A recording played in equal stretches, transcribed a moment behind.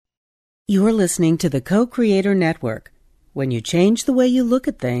You're listening to the Co-Creator Network. When you change the way you look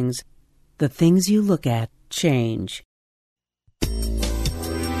at things, the things you look at change.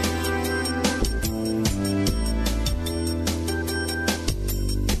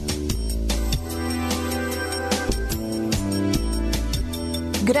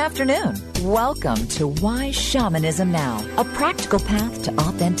 Good afternoon. Welcome to Why Shamanism Now, a practical path to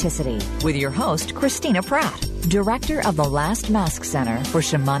authenticity with your host, Christina Pratt, Director of the Last Mask Center for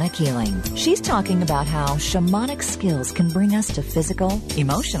Shamanic Healing. She's talking about how shamanic skills can bring us to physical,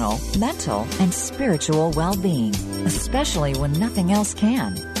 emotional, mental, and spiritual well-being, especially when nothing else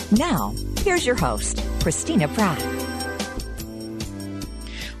can. Now, here's your host, Christina Pratt.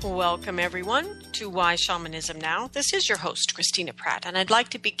 Welcome, everyone, to Why Shamanism Now. This is your host, Christina Pratt, and I'd like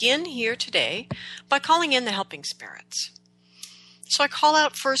to begin here today by calling in the helping spirits. So I call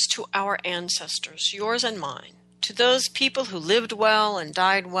out first to our ancestors, yours and mine, to those people who lived well and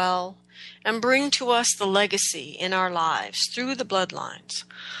died well, and bring to us the legacy in our lives through the bloodlines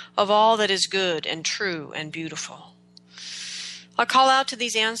of all that is good and true and beautiful. I call out to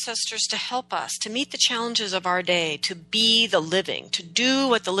these ancestors to help us to meet the challenges of our day, to be the living, to do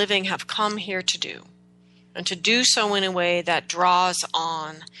what the living have come here to do, and to do so in a way that draws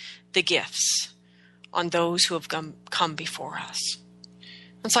on the gifts, on those who have come before us.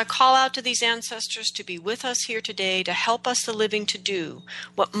 And so I call out to these ancestors to be with us here today, to help us the living to do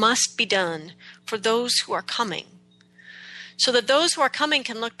what must be done for those who are coming, so that those who are coming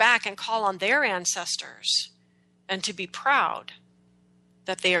can look back and call on their ancestors and to be proud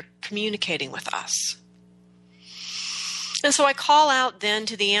that they are communicating with us. And so I call out then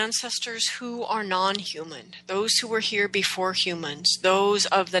to the ancestors who are non-human, those who were here before humans, those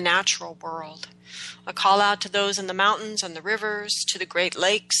of the natural world. I call out to those in the mountains and the rivers, to the great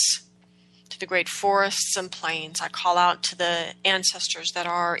lakes, to the great forests and plains. I call out to the ancestors that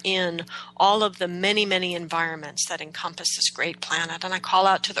are in all of the many, many environments that encompass this great planet. And I call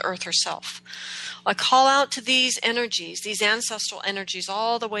out to the earth herself. I call out to these energies, these ancestral energies,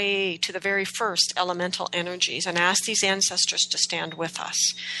 all the way to the very first elemental energies, and ask these ancestors to stand with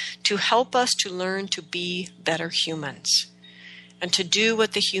us, to help us to learn to be better humans, and to do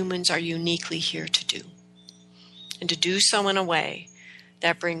what the humans are uniquely here to do, and to do so in a way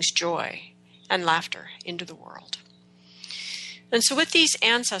that brings joy and laughter into the world. And so with these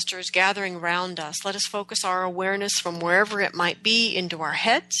ancestors gathering around us, let us focus our awareness from wherever it might be into our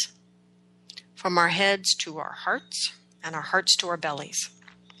heads, from our heads to our hearts, and our hearts to our bellies.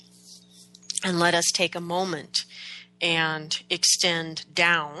 And let us take a moment and extend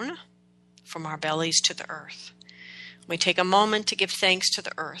down from our bellies to the earth. We take a moment to give thanks to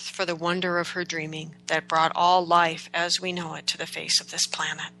the earth for the wonder of her dreaming that brought all life as we know it to the face of this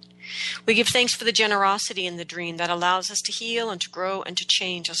planet. We give thanks for the generosity in the dream that allows us to heal and to grow and to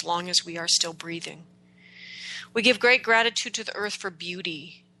change as long as we are still breathing. We give great gratitude to the earth for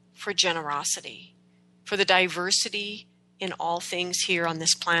beauty, for generosity, for the diversity in all things here on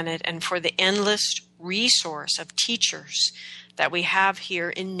this planet, and for the endless resource of teachers that we have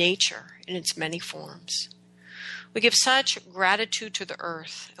here in nature in its many forms. We give such gratitude to the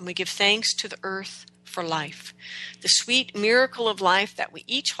earth, and we give thanks to the earth for life, the sweet miracle of life that we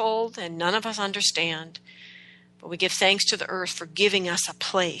each hold and none of us understand. But we give thanks to the earth for giving us a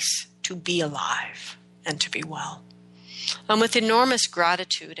place to be alive and to be well. And with enormous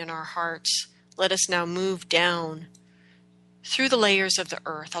gratitude in our hearts, let us now move down through the layers of the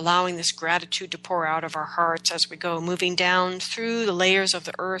earth, allowing this gratitude to pour out of our hearts as we go, moving down through the layers of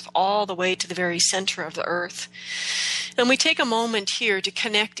the earth all the way to the very center of the earth. And we take a moment here to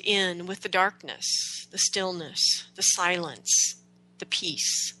connect in with the darkness, the stillness, the silence, the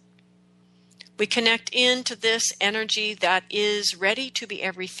peace. We connect into this energy that is ready to be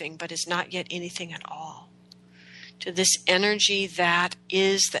everything but is not yet anything at all. To this energy that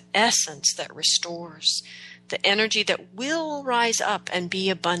is the essence that restores, the energy that will rise up and be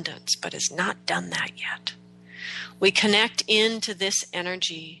abundance, but has not done that yet. We connect into this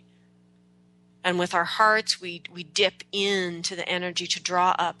energy, and with our hearts, we dip into the energy to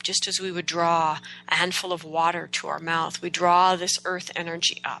draw up, just as we would draw a handful of water to our mouth. We draw this earth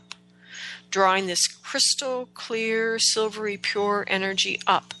energy up, drawing this crystal clear, silvery, pure energy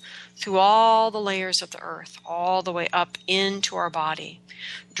up through all the layers of the earth, all the way up into our body,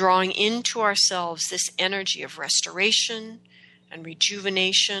 drawing into ourselves this energy of restoration and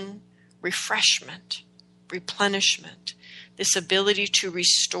rejuvenation, refreshment, replenishment, this ability to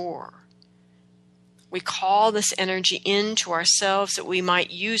restore. We call this energy into ourselves that we might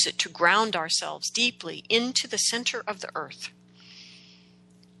use it to ground ourselves deeply into the center of the earth,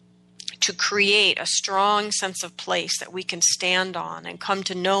 to create a strong sense of place that we can stand on and come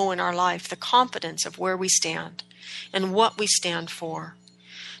to know in our life the confidence of where we stand and what we stand for,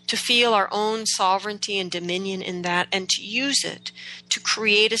 to feel our own sovereignty and dominion in that, and to use it to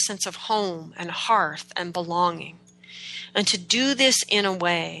create a sense of home and hearth and belonging, and to do this in a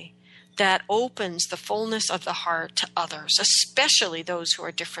way that opens the fullness of the heart to others, especially those who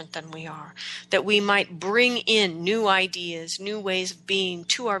are different than we are, that we might bring in new ideas, new ways of being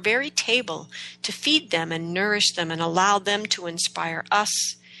to our very table to feed them and nourish them and allow them to inspire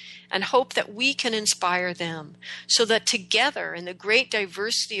us, and hope that we can inspire them, so that together in the great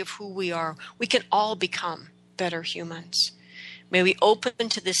diversity of who we are, we can all become better humans. May we open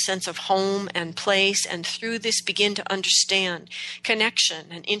to this sense of home and place, and through this begin to understand connection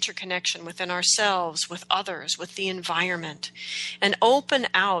and interconnection within ourselves, with others, with the environment, and open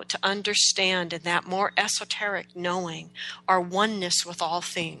out to understand in that more esoteric knowing our oneness with all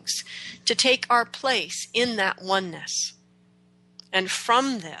things, to take our place in that oneness, and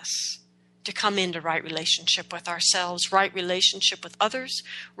from this to come into right relationship with ourselves, right relationship with others,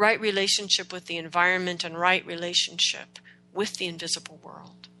 right relationship with the environment, and right relationship with the invisible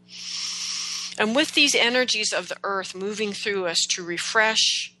world. And with these energies of the earth moving through us to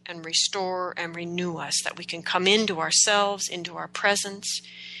refresh and restore and renew us, that we can come into ourselves, into our presence,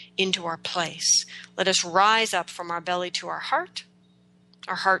 into our place. Let us rise up from our belly to our heart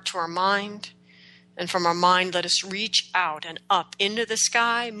to our mind, and from our mind let us reach out and up into the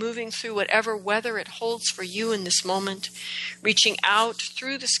sky, moving through whatever weather it holds for you in this moment, reaching out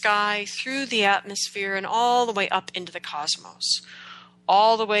through the sky, through the atmosphere, and all the way up into the cosmos,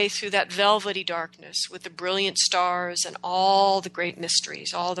 all the way through that velvety darkness with the brilliant stars and all the great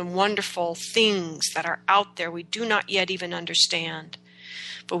mysteries, all the wonderful things that are out there we do not yet even understand,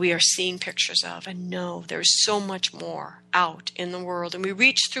 but we are seeing pictures of, and know there's so much more out in the world. And we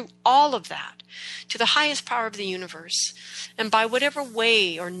reach through all of that to the highest power of the universe. And by whatever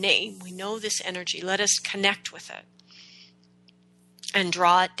way or name we know this energy, let us connect with it and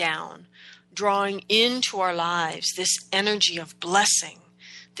draw it down, drawing into our lives this energy of blessing,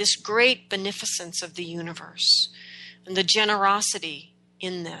 this great beneficence of the universe, and the generosity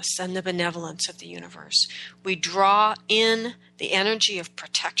in this, and the benevolence of the universe. We draw in the energy of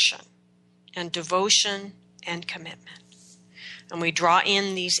protection and devotion and commitment. And we draw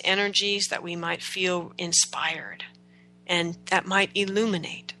in these energies that we might feel inspired and that might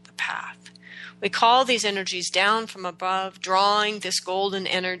illuminate the path. We call these energies down from above, drawing this golden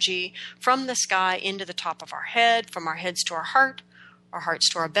energy from the sky into the top of our head, from our heads to our hearts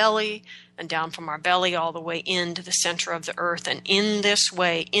to our belly, and down from our belly all the way into the center of the earth. And in this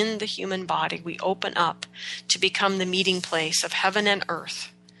way, in the human body, we open up to become the meeting place of heaven and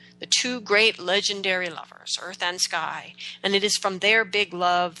earth, the two great legendary lovers, earth and sky. And it is from their big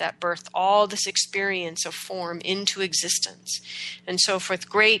love that birthed all this experience of form into existence. And so with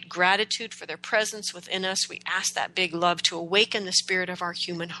great gratitude for their presence within us, we ask that big love to awaken the spirit of our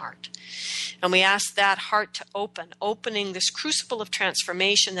human heart. And we ask that heart to opening this crucible of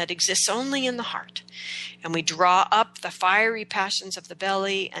transformation that exists only in the heart. And we draw up the fiery passions of the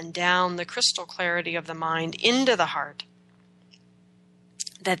belly and down the crystal clarity of the mind into the heart,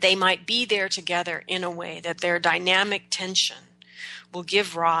 that they might be there together in a way that their dynamic tension will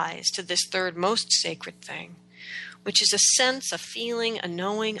give rise to this third most sacred thing, which is a sense, a feeling, a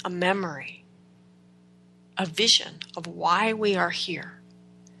knowing, a memory, a vision of why we are here.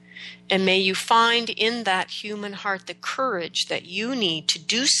 And may you find in that human heart the courage that you need to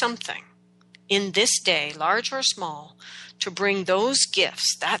do something in this day, large or small, to bring those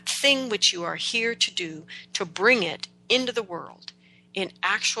gifts, that thing which you are here to do, to bring it into the world in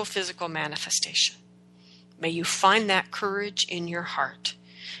actual physical manifestation. May you find that courage in your heart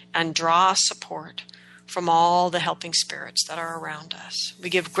and draw support from all the helping spirits that are around us. We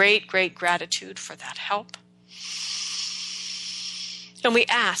give great, great gratitude for that help. And we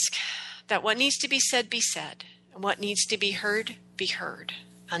ask that what needs to be said, and what needs to be heard,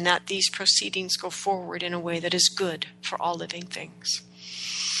 and that these proceedings go forward in a way that is good for all living things.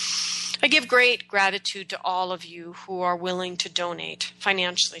 I give great gratitude to all of you who are willing to donate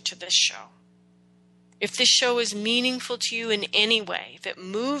financially to this show. If this show is meaningful to you in any way, if it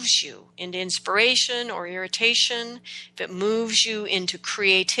moves you into inspiration or irritation, if it moves you into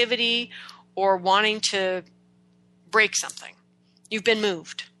creativity or wanting to break something, you've been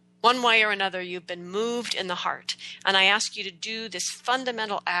moved. One way or another, you've been moved in the heart. And I ask you to do this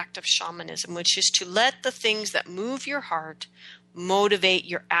fundamental act of shamanism, which is to let the things that move your heart motivate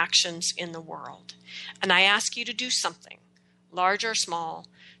your actions in the world. And I ask you to do something, large or small,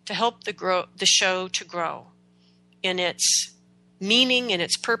 to help the show to grow in its meaning, in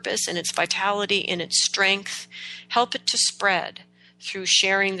its purpose, in its vitality, in its strength. Help it to spread through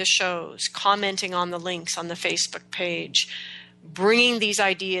sharing the shows, commenting on the links on the Facebook page, bringing these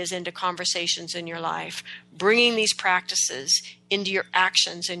ideas into conversations in your life, bringing these practices into your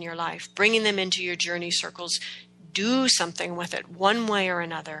actions in your life, bringing them into your journey circles. Do something with it one way or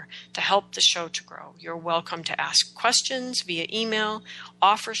another to help the show to grow. You're welcome to ask questions via email,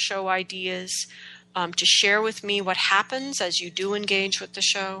 offer show ideas, to share with me what happens as you do engage with the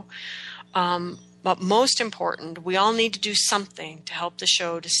show. But most important, we all need to do something to help the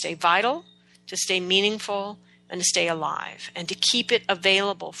show to stay vital, to stay meaningful, and to stay alive, and to keep it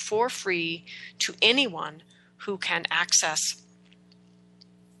available for free to anyone who can access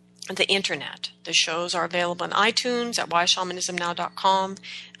the internet. The shows are available on iTunes, at whyshamanismnow.com,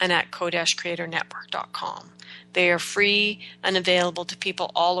 and at ko-creatornetwork.com. They are free and available to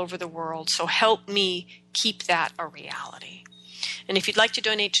people all over the world, so help me keep that a reality. And if you'd like to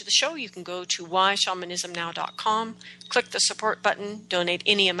donate to the show, you can go to whyshamanismnow.com, click the support button, donate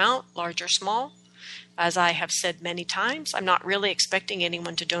any amount, large or small. As I have said many times, I'm not really expecting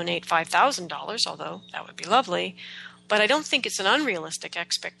anyone to donate $5,000, although that would be lovely. But I don't think it's an unrealistic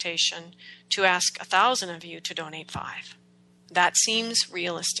expectation to ask 1,000 of you to donate $5. That seems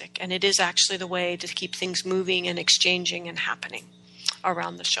realistic, and it is actually the way to keep things moving and exchanging and happening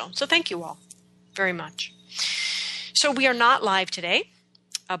around the show. So thank you all very much. So we are not live today,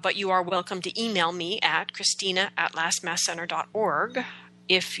 but you are welcome to email me at Christina@lastmasscenter.org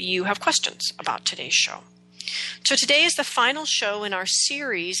if you have questions about today's show. So today is the final show in our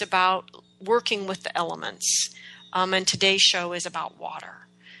series about working with the elements. And today's show is about water.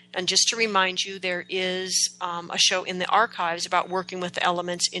 And just to remind you, there is a show in the archives about working with the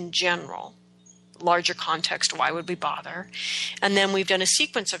elements in general. Larger context, why would we bother? And then we've done a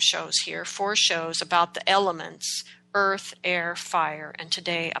sequence of shows here, 4 shows about the elements, earth, air, fire, and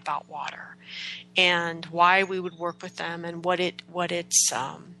today about water. And why we would work with them and what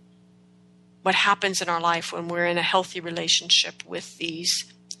happens in our life when we're in a healthy relationship with these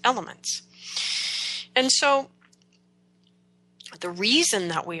elements. And so the reason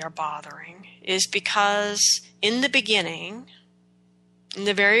that we are bothering is because in the beginning, in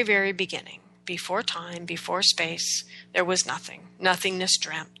the very, very beginning, before time, before space, there was nothing. Nothingness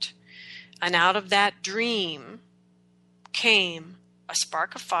dreamt. And out of that dream came a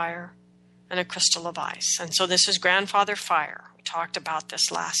spark of fire and a crystal of ice. And so this is Grandfather Fire. We talked about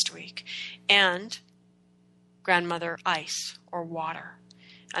this last week. And Grandmother Ice, or water.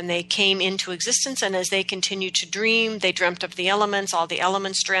 And they came into existence, and as they continued to dream, they dreamt of the elements, all the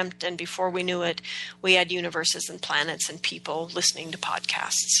elements dreamt, and before we knew it, we had universes and planets and people listening to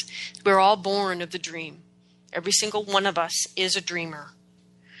podcasts. We're all born of the dream. Every single one of us is a dreamer.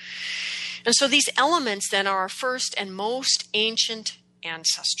 And so these elements then are our first and most ancient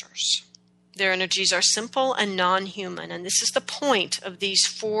ancestors. Their energies are simple and non-human, and this is the point of these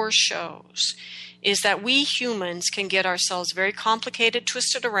 4 shows, is that we humans can get ourselves very complicated,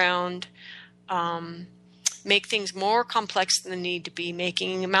 twisted around, make things more complex than they need to be,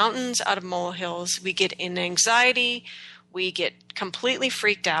 making mountains out of molehills. We get in anxiety, we get completely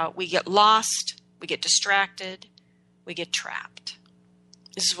freaked out, we get lost, we get distracted, we get trapped.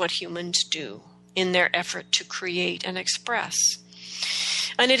 This is what humans do in their effort to create and express.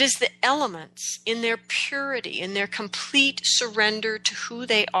 And it is the elements in their purity, in their complete surrender to who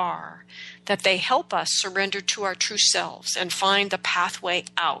they are, that they help us surrender to our true selves and find the pathway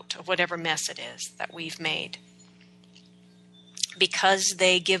out of whatever mess it is that we've made. Because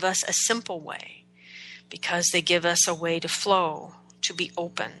they give us a simple way, because they give us a way to flow, to be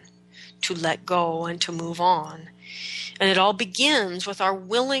open, to let go and to move on. And it all begins with our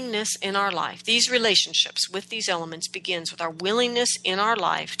willingness in our life. These relationships with these elements begins with our willingness in our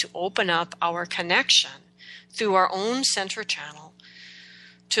life to open up our connection through our own center channel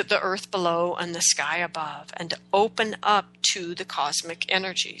to the earth below and the sky above, and to open up to the cosmic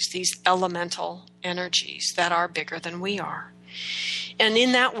energies, these elemental energies that are bigger than we are. And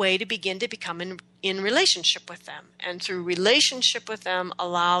in that way to begin to become in relationship with them. And through relationship with them,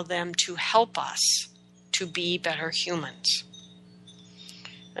 allow them to help us to be better humans.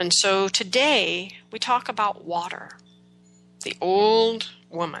 And so today we talk about water, the old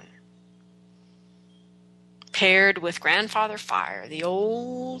woman, paired with Grandfather Fire, the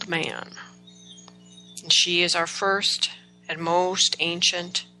old man. And she is our first and most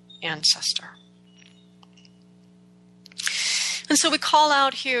ancient ancestor. And so we call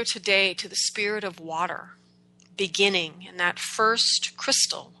out here today to the spirit of water, beginning in that first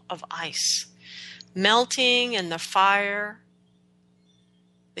crystal of ice, melting in the fire,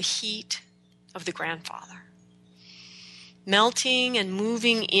 the heat of the grandfather. melting and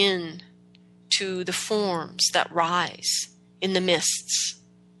moving in to the forms that rise in the mists,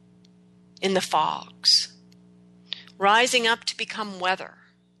 in the fogs, rising up to become weather,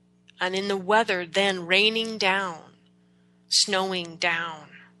 and in the weather then raining down, snowing down,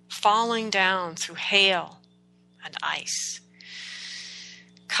 falling down through hail and ice,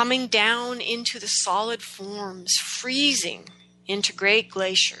 coming down into the solid forms, freezing into great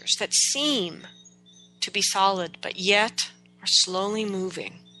glaciers that seem to be solid but yet are slowly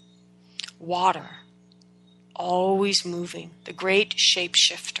moving. Water, always moving, the great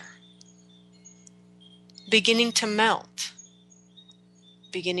shapeshifter, beginning to melt,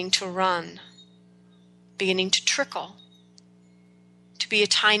 beginning to run, beginning to trickle, to be a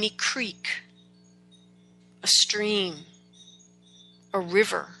tiny creek, a stream, a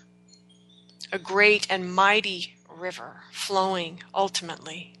river, a great and mighty river flowing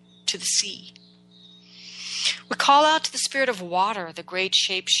ultimately to the sea. We call out to the spirit of water, the great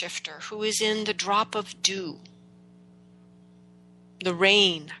shapeshifter, who is in the drop of dew, the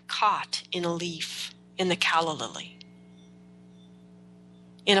rain caught in a leaf, in the calla lily,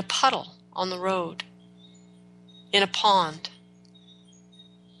 in a puddle on the road, in a pond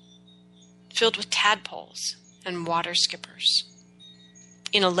filled with tadpoles and water skippers,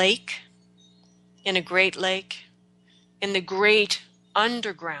 in a lake, in a great lake, in the great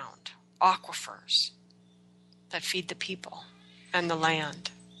underground aquifers that feed the people and the land.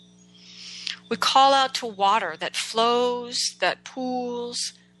 We call out to water that flows, that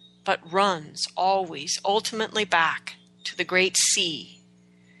pools, but runs always, ultimately back to the great sea,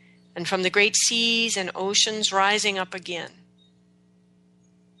 and from the great seas and oceans rising up again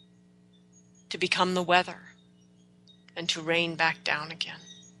to become the weather and to rain back down again.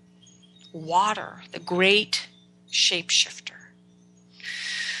 Water, the great shapeshifter.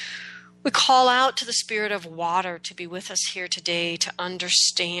 We call out to the spirit of water to be with us here today to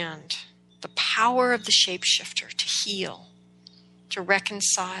understand the power of the shapeshifter to heal, to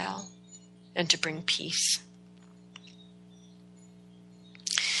reconcile, and to bring peace.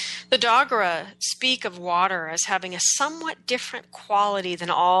 The Dagara speak of water as having a somewhat different quality than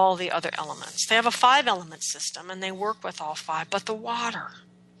all the other elements. They have a 5-element system and they work with all 5, but the water,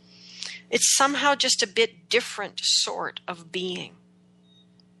 it's somehow just a bit different sort of being.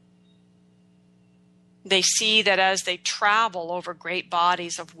 They see that as they travel over great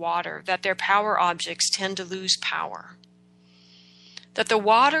bodies of water, that their power objects tend to lose power. That the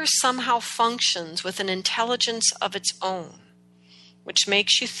water somehow functions with an intelligence of its own, which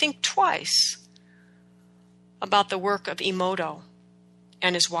makes you think twice about the work of Emoto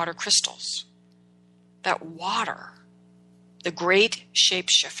and his water crystals. That water, the great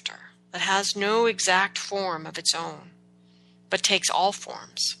shapeshifter, that has no exact form of its own, but takes all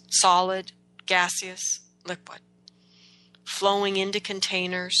forms, solid, gaseous, liquid, flowing into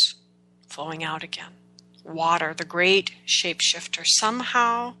containers, flowing out again. Water, the great shapeshifter,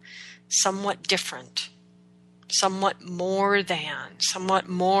 somehow, somewhat different, somewhat more than, somewhat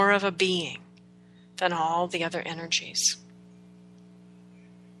more of a being than all the other energies.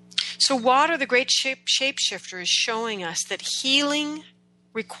 So water, the great shapeshifter, is showing us that healing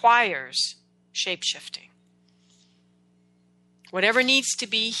requires shapeshifting. Whatever needs to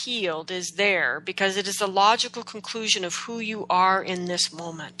be healed is there because it is the logical conclusion of who you are in this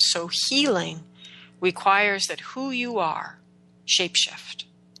moment. So healing requires that who you are shapeshift,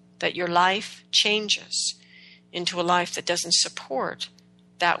 that your life changes into a life that doesn't support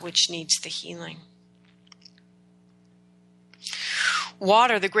that which needs the healing.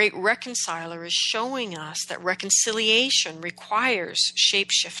 Water, the great reconciler, is showing us that reconciliation requires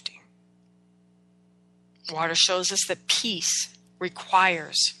shapeshifting. Water shows us that peace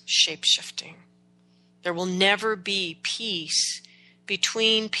requires shapeshifting. There will never be peace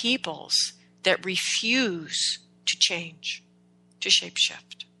between peoples that refuse to change, to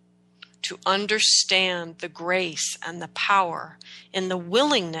shapeshift, to understand the grace and the power in the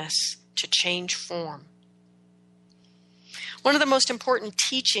willingness to change form. One of the most important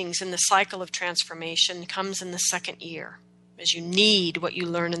teachings in the cycle of transformation comes in the second year, as you need what you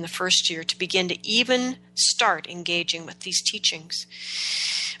learn in the first year to begin to even start engaging with these teachings.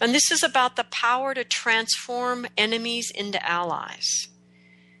 And this is about the power to transform enemies into allies.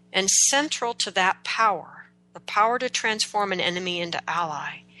 And central to that power, the power to transform an enemy into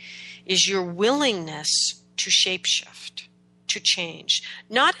ally, is your willingness to shapeshift, to change.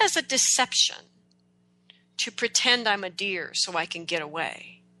 Not as a deception, to pretend I'm a deer so I can get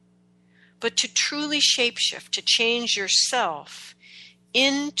away, but to truly shapeshift, to change yourself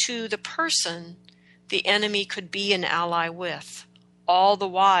into the person the enemy could be an ally with, all the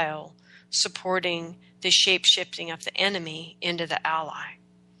while supporting the shape-shifting of the enemy into the ally.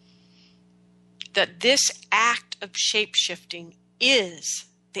 That this act of shape-shifting is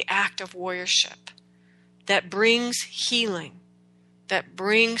the act of warriorship that brings healing, that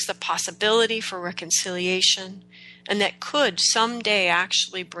brings the possibility for reconciliation, and that could someday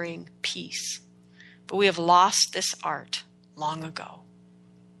actually bring peace. But we have lost this art long ago.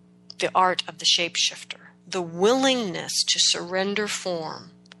 The art of the shapeshifter, the willingness to surrender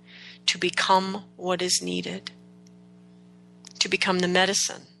form, to become what is needed, to become the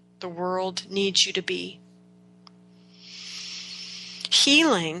medicine the world needs you to be.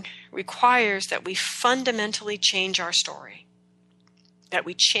 Healing requires that we fundamentally change our story, that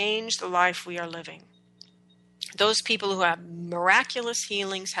we change the life we are living. Those people who have miraculous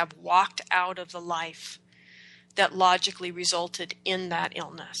healings have walked out of the life that logically resulted in that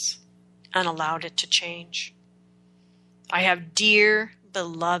illness and allowed it to change. I have dear,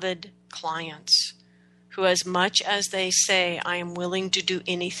 beloved clients who, as much as they say, I am willing to do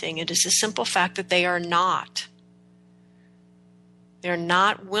anything, it is a simple fact that they are not. They're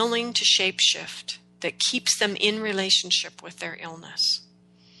not willing to shapeshift that keeps them in relationship with their illness.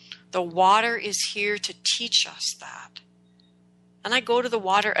 The water is here to teach us that. And I go to the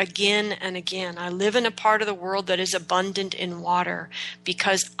water again and again. I live in a part of the world that is abundant in water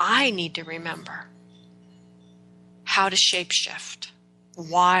because I need to remember how to shapeshift,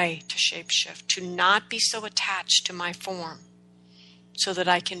 why to shapeshift, to not be so attached to my form so that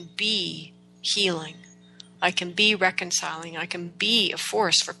I can be healing, I can be reconciling, I can be a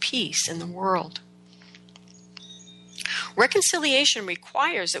force for peace in the world. Reconciliation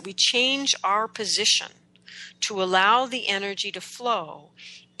requires that we change our position to allow the energy to flow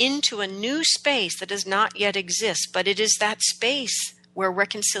into a new space that does not yet exist, but it is that space where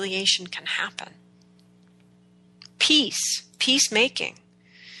reconciliation can happen. Peace, peacemaking.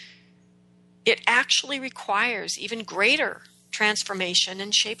 It actually requires even greater transformation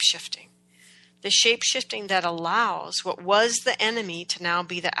and shapeshifting. The shapeshifting that allows what was the enemy to now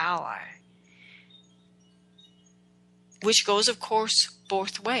be the ally, which goes, of course,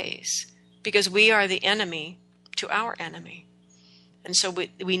 both ways, because we are the enemy to our enemy. And so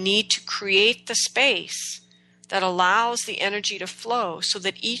we need to create the space that allows the energy to flow so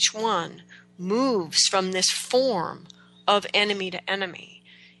that each one moves from this form of enemy to enemy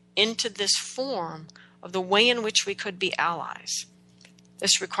into this form of the way in which we could be allies.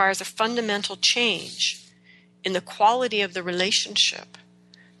 This requires a fundamental change in the quality of the relationship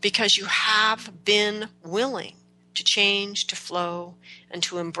because you have been willing to change, to flow, and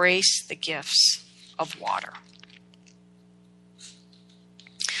to embrace the gifts of water.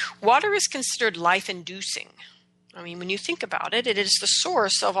 Water is considered life-inducing. I mean, when you think about it, it is the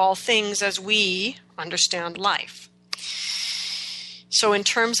source of all things as we understand life. So in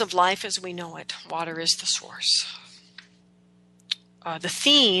terms of life as we know it, water is the source. The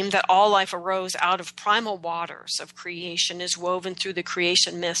theme that all life arose out of primal waters of creation is woven through the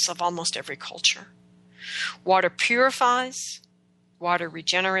creation myths of almost every culture. Water purifies, water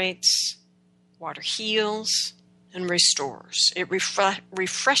regenerates, water heals and restores. It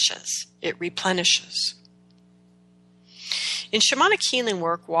refreshes, it replenishes. In shamanic healing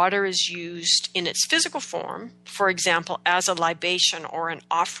work, water is used in its physical form, for example, as a libation or an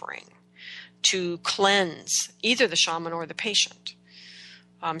offering to cleanse either the shaman or the patient.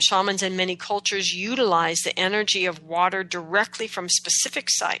 Shamans in many cultures utilize the energy of water directly from specific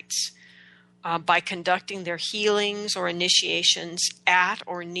sites by conducting their healings or initiations at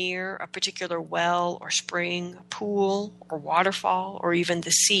or near a particular well or spring, pool or waterfall, or even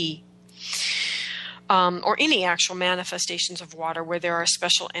the sea. Or any actual manifestations of water where there are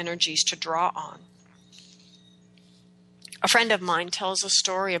special energies to draw on. A friend of mine tells a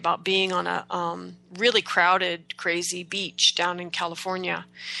story about being on a really crowded, crazy beach down in California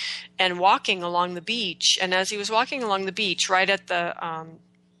and walking along the beach. And as he was walking along the beach, right at the,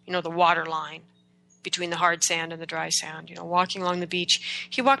 the water line between the hard sand and the dry sand, walking along the beach,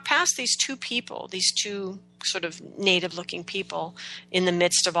 he walked past these two people, these two sort of native-looking people in the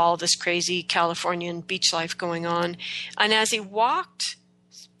midst of all this crazy Californian beach life going on. And as he walked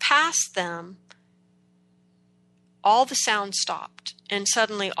past them, all the sound stopped, and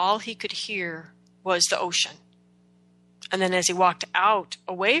suddenly all he could hear was the ocean. And then as he walked out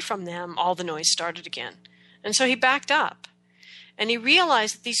away from them, all the noise started again. And so he backed up, and he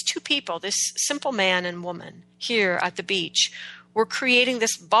realized that these two people, this simple man and woman here at the beach, were creating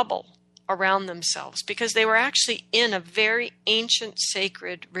this bubble around themselves because they were actually in a very ancient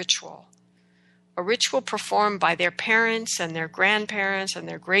sacred ritual, a ritual performed by their parents and their grandparents and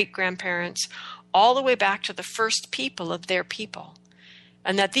their great-grandparents all the way back to the first people of their people.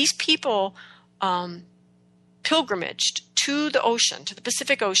 And that these people pilgrimaged to the ocean, to the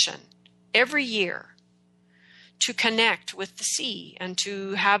Pacific Ocean, every year to connect with the sea and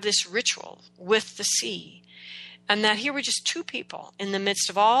to have this ritual with the sea. And that here were just two people in the midst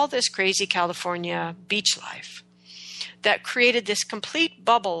of all this crazy California beach life that created this complete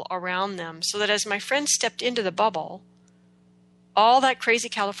bubble around them, so that as my friend stepped into the bubble, all that crazy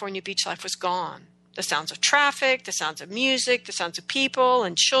California beach life was gone. The sounds of traffic, the sounds of music, the sounds of people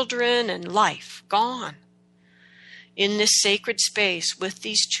and children and life, gone. In this sacred space with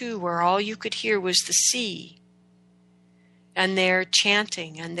these two where all you could hear was the sea and their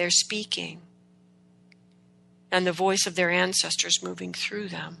chanting and their speaking and the voice of their ancestors moving through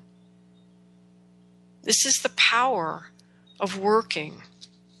them. This is the power of working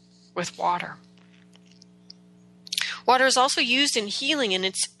with water. Water is also used in healing in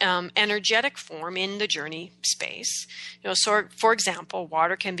its energetic form in the journey space. So for example,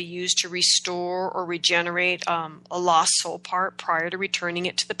 water can be used to restore or regenerate a lost soul part prior to returning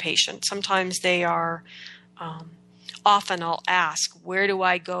it to the patient. Sometimes they are, often I'll ask, where do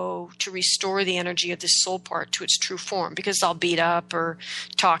I go to restore the energy of this soul part to its true form? Because it's all beat up or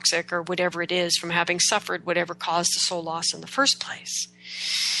toxic or whatever it is from having suffered whatever caused the soul loss in the first place.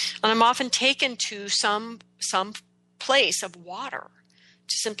 And I'm often taken to some place of water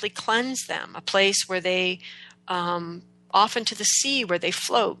to simply cleanse them, a place where they, often to the sea where they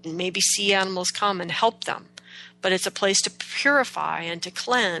float, and maybe sea animals come and help them. But it's a place to purify and to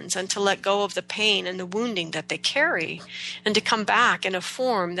cleanse and to let go of the pain and the wounding that they carry, and to come back in a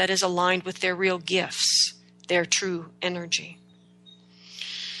form that is aligned with their real gifts, their true energy.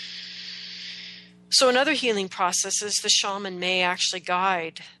 So in other healing processes, the shaman may actually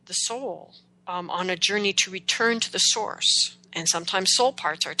guide the soul on a journey to return to the source. And sometimes soul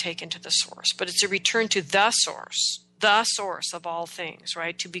parts are taken to the source, but it's a return to the source of all things,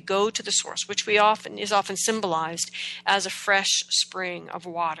 right? Go to the source, which is often symbolized as a fresh spring of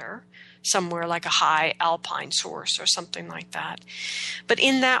water, somewhere like a high alpine source or something like that. But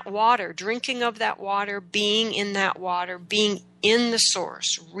in that water, drinking of that water, being in that water, being in the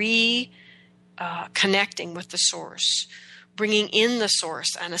source, connecting with the source, bringing in the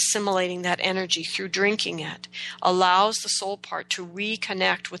source and assimilating that energy through drinking it, allows the soul part to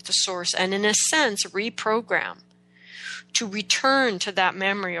reconnect with the source and, in a sense, reprogram, to return to that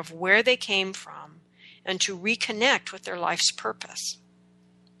memory of where they came from and to reconnect with their life's purpose.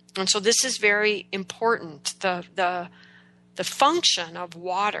 And so this is very important, the function of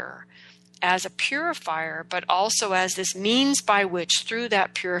water as a purifier, but also as this means by which, through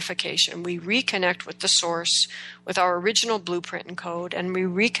that purification, we reconnect with the source, with our original blueprint and code, and we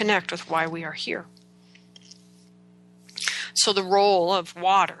reconnect with why we are here. So the role of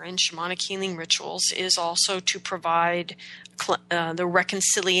water in shamanic healing rituals is also to provide the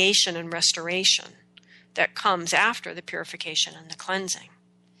reconciliation and restoration that comes after the purification and the cleansing.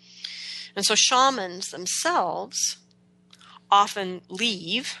 And so shamans themselves often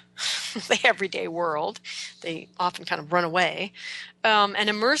leave the everyday world. They often kind of run away and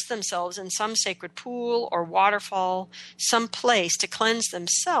immerse themselves in some sacred pool or waterfall, some place to cleanse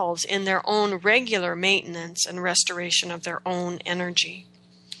themselves in their own regular maintenance and restoration of their own energy.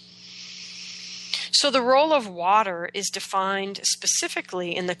 So the role of water is defined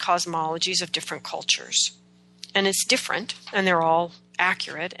specifically in the cosmologies of different cultures. And it's different, and they're all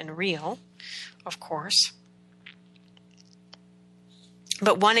accurate and real, of course.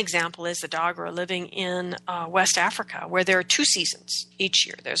 But one example is the Dogra living in West Africa, where there are 2 seasons each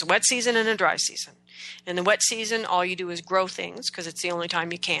year. There's a wet season and a dry season. In the wet season, all you do is grow things because it's the only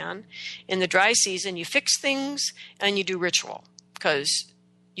time you can. In the dry season, you fix things and you do ritual because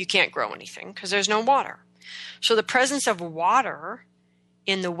you can't grow anything because there's no water. So the presence of water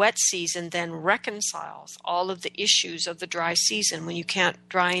in the wet season then reconciles all of the issues of the dry season when you can't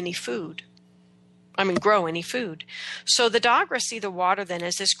grow any food. So the Dogra see the water then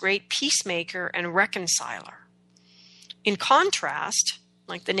as this great peacemaker and reconciler. In contrast,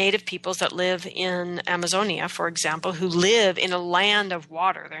 like the native peoples that live in Amazonia, for example, who live in a land of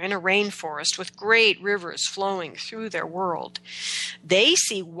water, they're in a rainforest with great rivers flowing through their world, they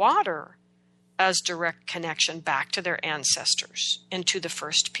see water as direct connection back to their ancestors and to the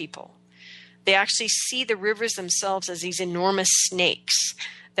first people. They actually see the rivers themselves as these enormous snakes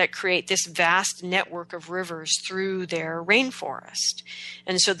that create this vast network of rivers through their rainforest.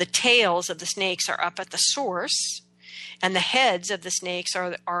 And so the tails of the snakes are up at the source, and the heads of the snakes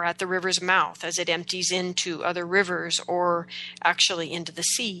are at the river's mouth as it empties into other rivers or actually into the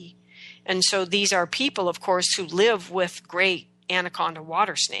sea. And so these are people, of course, who live with great anaconda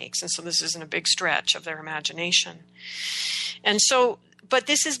water snakes. And so this isn't a big stretch of their imagination. And so But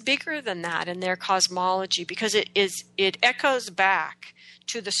this is bigger than that in their cosmology, because it echoes back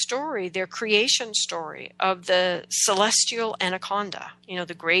to the story, their creation story of the celestial anaconda,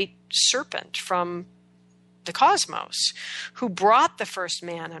 the great serpent from the cosmos, who brought the first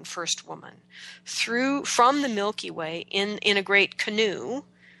man and first woman from the Milky Way in a great canoe,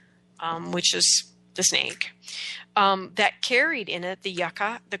 which is the snake, that carried in it the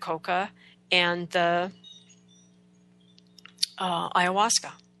yucca, the coca, and the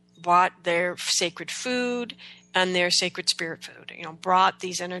ayahuasca, brought their sacred food and their sacred spirit food, brought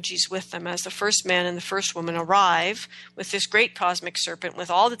these energies with them as the first man and the first woman arrive with this great cosmic serpent with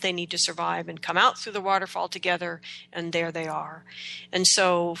all that they need to survive and come out through the waterfall together, and there they are. And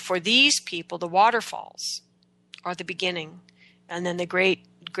so for these people, the waterfalls are the beginning, and then the great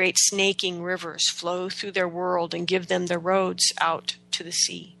snaking rivers flow through their world and give them the roads out to the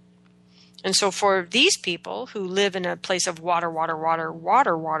sea. And so for these people who live in a place of water all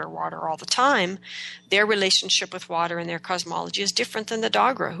the time, their relationship with water and their cosmology is different than the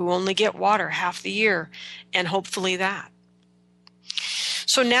Dogra, who only get water half the year, and hopefully that.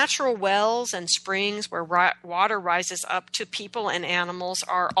 So natural wells and springs where water rises up to people and animals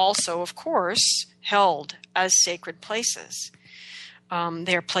are also, of course, held as sacred places.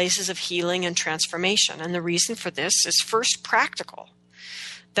 They are places of healing and transformation. And the reason for this is first practical,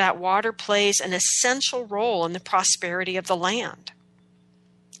 that water plays an essential role in the prosperity of the land.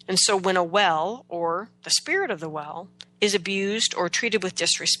 And so when a well, or the spirit of the well, is abused or treated with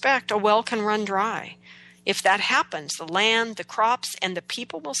disrespect, a well can run dry. If that happens, the land, the crops, and the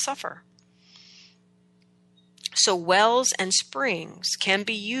people will suffer. So wells and springs can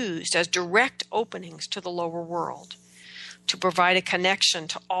be used as direct openings to the lower world, to provide a connection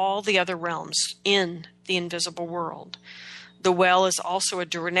to all the other realms in the invisible world. The well is also a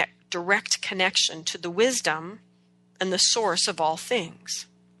direct connection to the wisdom and the source of all things.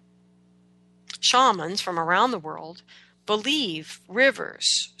 Shamans from around the world believe rivers,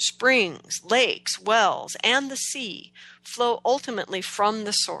 springs, lakes, wells, and the sea flow ultimately from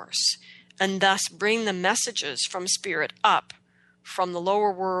the source, and thus bring the messages from spirit up, from the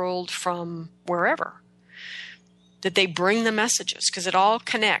lower world, from wherever. That they bring the messages, because it all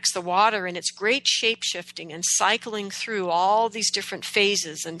connects. The water in its great shape-shifting and cycling through all these different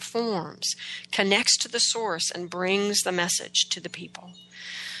phases and forms connects to the source and brings the message to the people.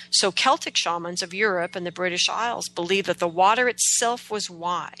 So Celtic shamans of Europe and the British Isles believe that the water itself was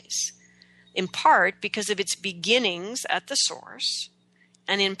wise, in part because of its beginnings at the source,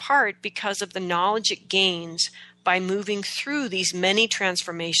 and in part because of the knowledge it gains by moving through these many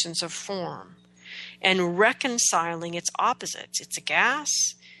transformations of form and reconciling its opposites. It's a gas,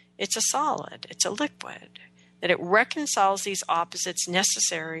 it's a solid, it's a liquid. That it reconciles these opposites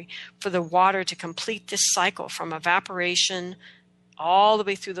necessary for the water to complete this cycle from evaporation all the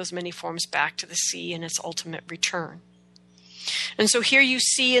way through those many forms back to the sea and its ultimate return. And so here you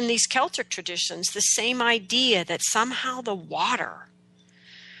see in these Celtic traditions the same idea that somehow the water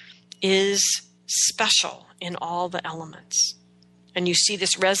is special in all the elements. And you see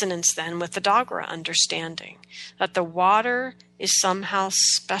this resonance then with the Dogra understanding, that the water is somehow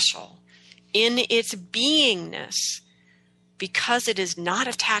special in its beingness because it is not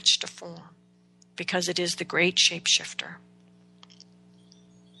attached to form, because it is the great shapeshifter.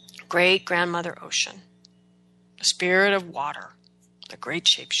 Great grandmother ocean, the spirit of water, the great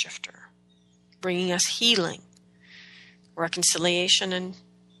shapeshifter, bringing us healing, reconciliation, and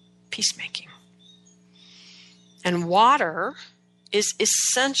peacemaking. And water is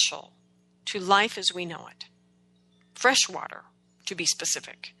essential to life as we know it. Fresh water, to be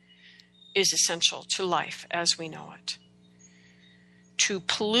specific, is essential to life as we know it. To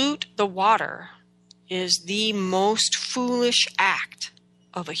pollute the water is the most foolish act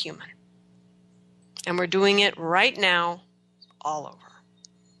of a human. And we're doing it right now all over.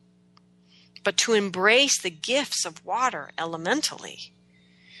 But to embrace the gifts of water elementally,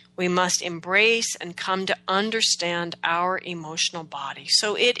 we must embrace and come to understand our emotional body.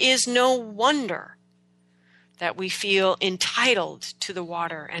 So it is no wonder that we feel entitled to the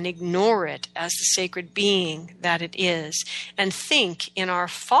water and ignore it as the sacred being that it is, and think in our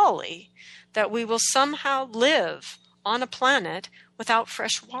folly that we will somehow live on a planet without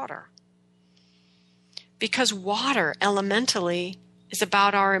fresh water. Because water elementally is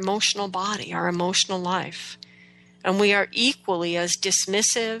about our emotional body, our emotional life. And we are equally as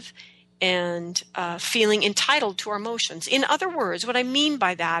dismissive and feeling entitled to our emotions. In other words, what I mean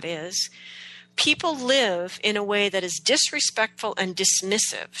by that is, People live in a way that is disrespectful and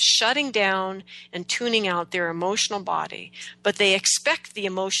dismissive, shutting down and tuning out their emotional body, but they expect the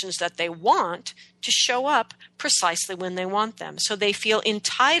emotions that they want to show up precisely when they want them. So they feel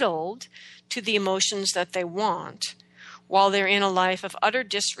entitled to the emotions that they want while they're in a life of utter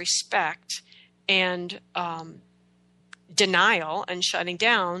disrespect and denial and shutting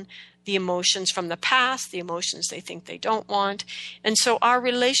down the emotions from the past, the emotions they think they don't want. And so our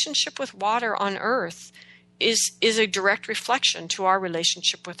relationship with water on earth is a direct reflection to our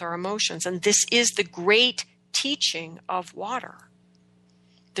relationship with our emotions. And this is the great teaching of water,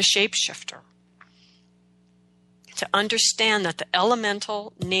 the shapeshifter. To understand that the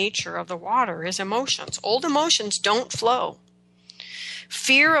elemental nature of the water is emotions. Old emotions don't flow.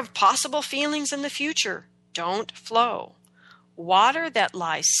 Fear of possible feelings in the future don't flow. Water that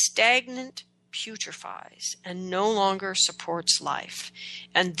lies stagnant putrefies and no longer supports life.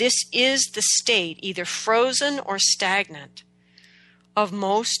 And this is the state, either frozen or stagnant, of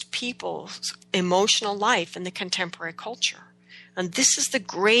most people's emotional life in the contemporary culture. And this is the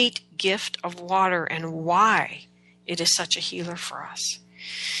great gift of water and why it is such a healer for us.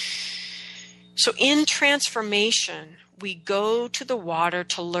 So in transformation, we go to the water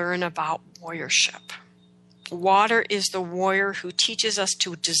to learn about warriorship. Water is the warrior who teaches us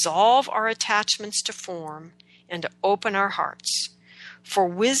to dissolve our attachments to form and to open our hearts. For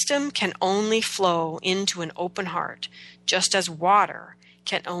wisdom can only flow into an open heart, just as water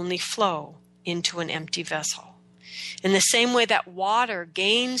can only flow into an empty vessel. In the same way that water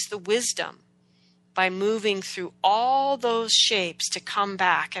gains the wisdom by moving through all those shapes to come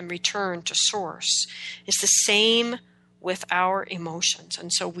back and return to source, it's the same with our emotions.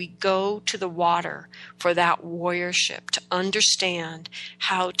 And so we go to the water for that warriorship, to understand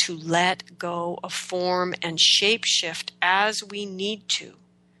how to let go of form and shape shift as we need to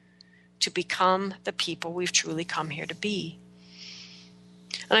become the people we've truly come here to be.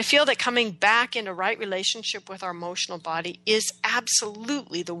 And I feel that coming back into right relationship with our emotional body is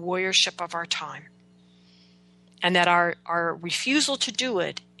absolutely the warriorship of our time. And that our refusal to do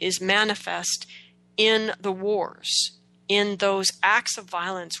it is manifest in the wars, in those acts of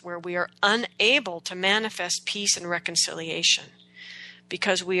violence where we are unable to manifest peace and reconciliation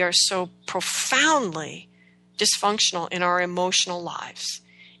because we are so profoundly dysfunctional in our emotional lives.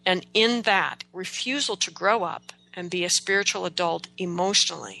 And in that refusal to grow up and be a spiritual adult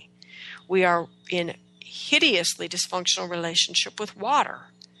emotionally, we are in hideously dysfunctional relationship with water.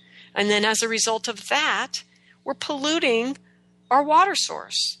 And then as a result of that, we're polluting our water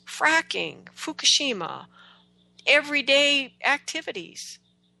source, fracking, Fukushima, everyday activities,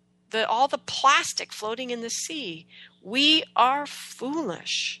 all the plastic floating in the sea. We are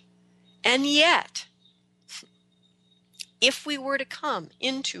foolish. And yet, if we were to come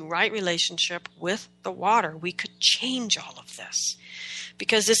into right relationship with the water, we could change all of this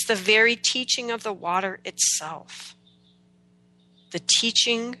because it's the very teaching of the water itself. The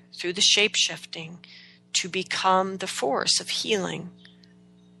teaching through the shape-shifting to become the force of healing,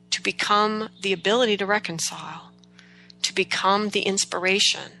 to become the ability to reconcile, to become the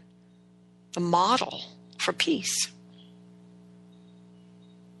inspiration, the model for peace.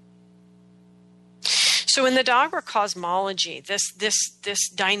 So in the Dogra cosmology, this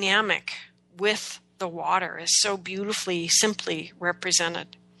dynamic with the water is so beautifully, simply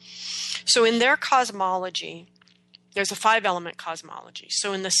represented. So in their cosmology, there's a 5-element cosmology.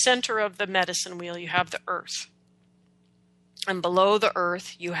 So in the center of the medicine wheel, you have the earth. And below the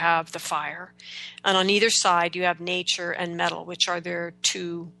earth, you have the fire. And on either side, you have nature and metal, which are their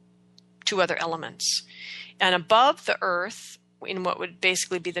two other elements. And above the earth, in what would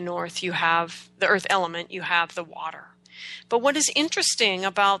basically be the north, you have the earth element, you have the water. But what is interesting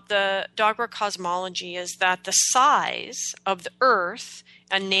about the Dogra cosmology is that the size of the earth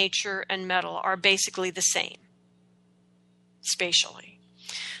and nature and metal are basically the same, spatially.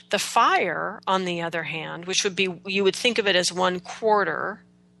 The fire, on the other hand, which would be, you would think of it as 1/4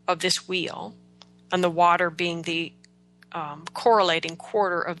 of this wheel, and the water being the correlating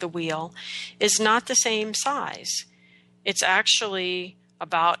quarter of the wheel, is not the same size. It's actually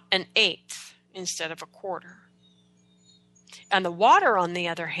about 1/8 instead of 1/4. And the water, on the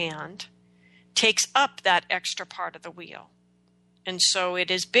other hand, takes up that extra part of the wheel. And so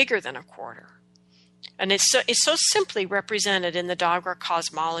it is bigger than 1/4. And it's so simply represented in the Dogra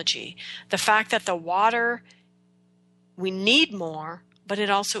cosmology. The fact that the water, we need more, but it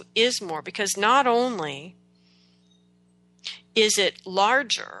also is more. Because not only is it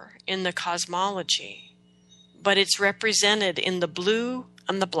larger in the cosmology, but it's represented in the blue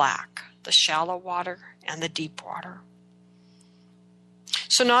and the black, the shallow water and the deep water.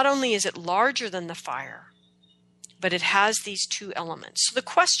 So not only is it larger than the fire, but it has these two elements. So the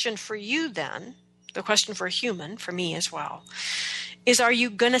question for you then, the question for a human, for me as well, is are you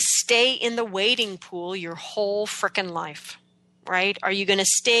going to stay in the wading pool your whole frickin' life, right? Are you going to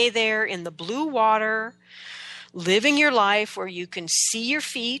stay there in the blue water, living your life where you can see your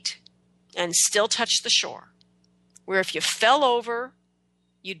feet and still touch the shore, where if you fell over,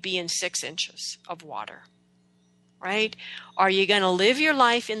 you'd be in 6 inches of water, right? Are you going to live your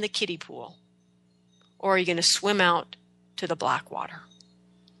life in the kiddie pool, or are you going to swim out to the black water?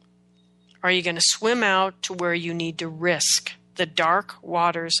 Are you going to swim out to where you need to risk the dark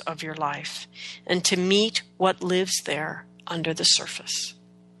waters of your life and to meet what lives there under the surface?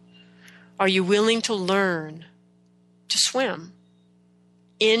 Are you willing to learn to swim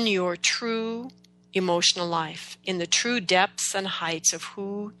in your true emotional life, in the true depths and heights of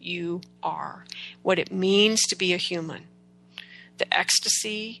who you are, what it means to be a human, the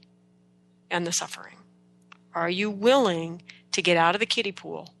ecstasy and the suffering? Are you willing to get out of the kiddie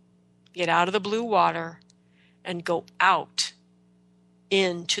pool, get out of the blue water, and go out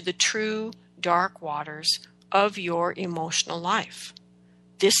into the true dark waters of your emotional life?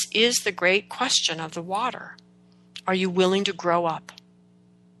 This is the great question of the water. Are you willing to grow up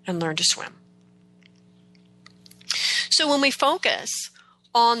and learn to swim? So when we focus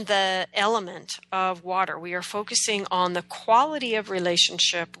on the element of water, we are focusing on the quality of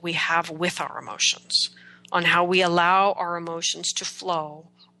relationship we have with our emotions, on how we allow our emotions to flow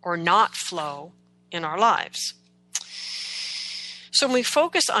or not flow in our lives. So when we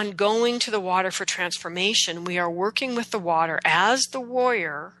focus on going to the water for transformation, we are working with the water as the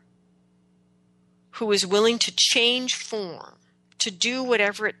warrior who is willing to change form, to do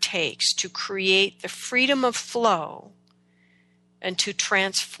whatever it takes to create the freedom of flow and to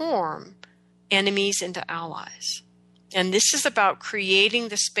transform enemies into allies. And this is about creating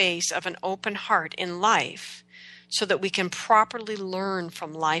the space of an open heart in life so that we can properly learn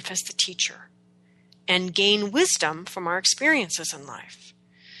from life as the teacher and gain wisdom from our experiences in life.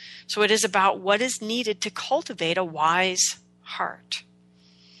 So it is about what is needed to cultivate a wise heart.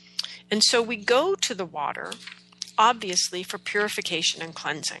 And so we go to the water, obviously, for purification and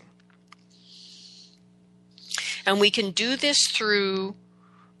cleansing. And we can do this through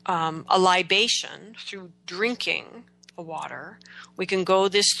a libation, through drinking the water. We can go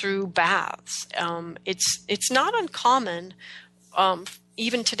this through baths. It's not uncommon,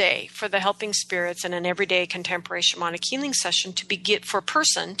 even today, for the helping spirits in an everyday contemporary shamanic healing session for a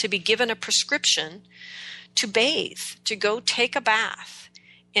person to be given a prescription to bathe, to go take a bath,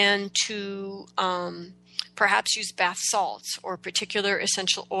 and to perhaps use bath salts or particular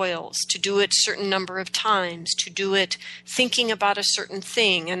essential oils, to do it a certain number of times, to do it thinking about a certain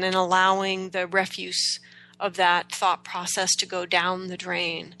thing and then allowing the refuse of that thought process to go down the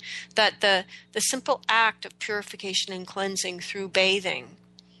drain. That the simple act of purification and cleansing through bathing,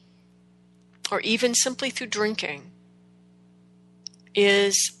 or even simply through drinking,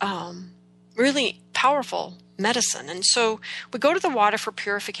 is really powerful medicine. And so we go to the water for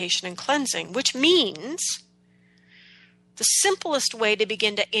purification and cleansing, which means the simplest way to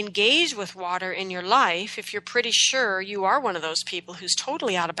begin to engage with water in your life, if you're pretty sure you are one of those people who's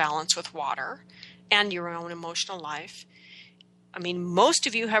totally out of balance with water and your own emotional life. I mean, most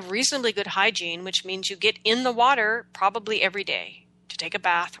of you have reasonably good hygiene, which means you get in the water probably every day to take a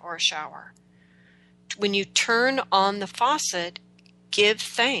bath or a shower. When you turn on the faucet, give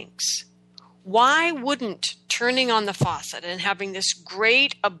thanks. Why wouldn't turning on the faucet and having this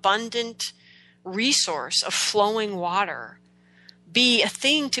great, abundant resource of flowing water be a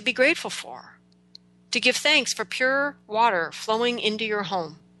thing to be grateful for? To give thanks for pure water flowing into your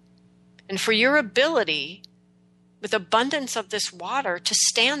home, and for your ability, with abundance of this water, to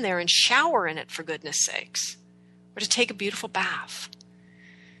stand there and shower in it, for goodness sakes, or to take a beautiful bath.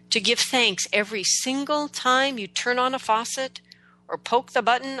 To give thanks every single time you turn on a faucet or poke the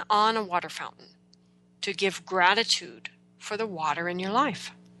button on a water fountain. To give gratitude for the water in your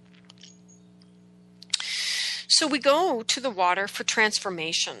life. So we go to the water for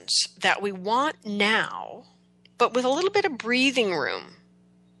transformations that we want now, but with a little bit of breathing room.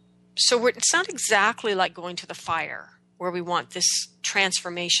 So it's not exactly like going to the fire, where we want this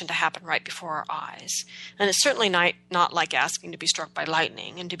transformation to happen right before our eyes. And it's certainly not like asking to be struck by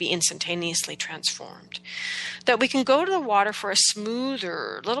lightning and to be instantaneously transformed. That we can go to the water for a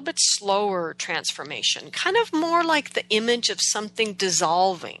smoother, a little bit slower transformation, kind of more like the image of something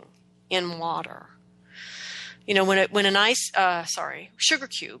dissolving in water. You know, when an sugar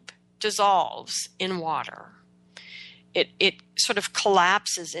cube dissolves in water, it sort of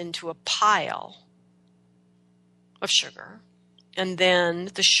collapses into a pile of sugar, And then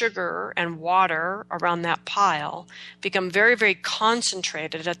the sugar and water around that pile become very, very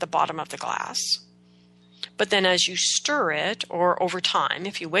concentrated at the bottom of the glass. But then as you stir it, or over time,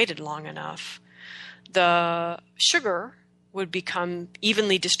 if you waited long enough, the sugar would become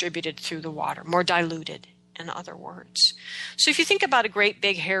evenly distributed through the water, more diluted, in other words. So if you think about a great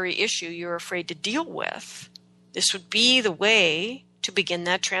big hairy issue you're afraid to deal with, this would be the way to begin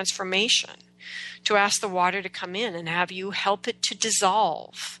that transformation, to ask the water to come in and have you help it to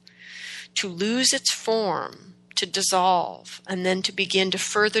dissolve, to lose its form, to dissolve, and then to begin to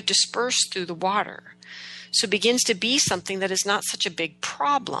further disperse through the water. So it begins to be something that is not such a big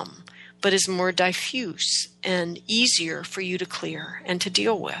problem, but is more diffuse and easier for you to clear and to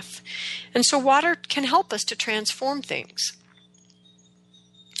deal with. And so water can help us to transform things.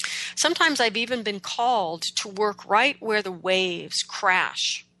 Sometimes I've even been called to work right where the waves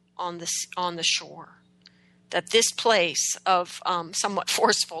crash on the shore. That this place of somewhat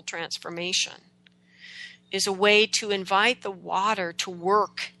forceful transformation is a way to invite the water to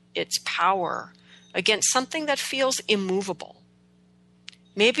work its power against something that feels immovable.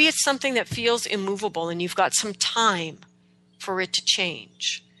 Maybe it's something that feels immovable and you've got some time for it to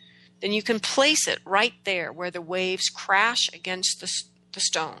change. Then you can place it right there where the waves crash against the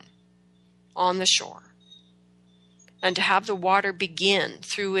stone on the shore. And to have the water begin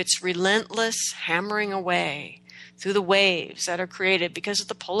through its relentless hammering away through the waves that are created because of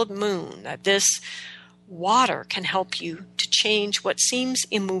the pull of the moon, that this water can help you to change what seems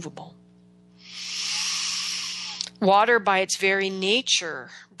immovable. Water, by its very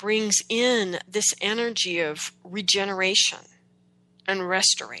nature, brings in this energy of regeneration and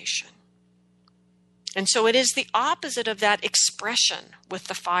restoration. And so it is the opposite of that expression with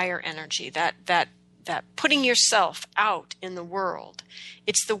the fire energy, that putting yourself out in the world.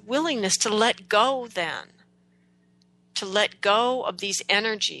 It's the willingness to let go then, to let go of these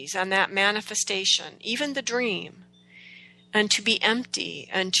energies and that manifestation, even the dream, and to be empty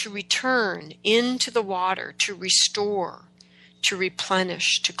and to return into the water, to restore, to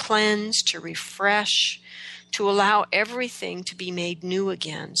replenish, to cleanse, to refresh, to allow everything to be made new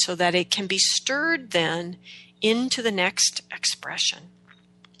again so that it can be stirred then into the next expression.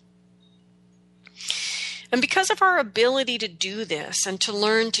 And because of our ability to do this and to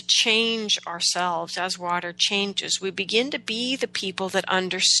learn to change ourselves as water changes, we begin to be the people that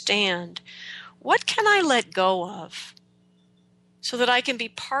understand, what can I let go of so that I can be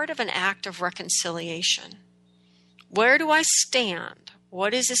part of an act of reconciliation? Where do I stand?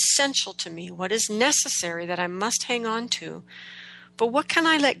 What is essential to me? What is necessary that I must hang on to? But what can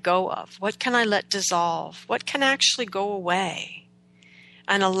I let go of? What can I let dissolve? What can actually go away?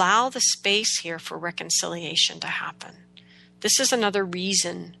 And allow the space here for reconciliation to happen. This is another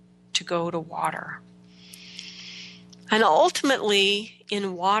reason to go to water. And ultimately,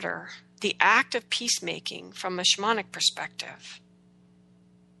 in water, the act of peacemaking from a shamanic perspective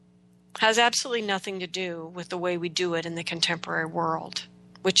has absolutely nothing to do with the way we do it in the contemporary world,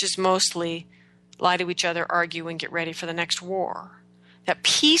 which is mostly lie to each other, argue, and get ready for the next war. That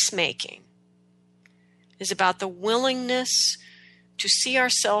peacemaking is about the willingness to see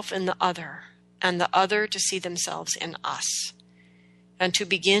ourselves in the other, and the other to see themselves in us, and to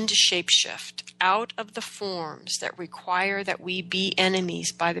begin to shapeshift out of the forms that require that we be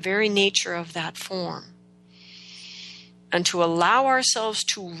enemies by the very nature of that form, and to allow ourselves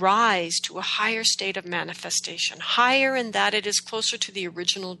to rise to a higher state of manifestation, higher in that it is closer to the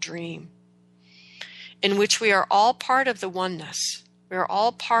original dream, in which we are all part of the oneness, we are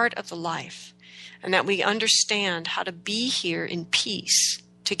all part of the life, and that we understand how to be here in peace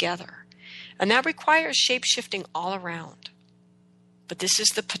together. And that requires shape-shifting all around. But this is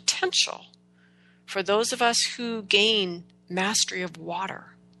the potential for those of us who gain mastery of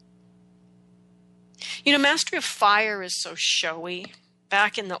water. You know, mastery of fire is so showy.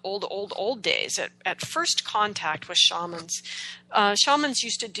 Back in the old days, at first contact with shamans, shamans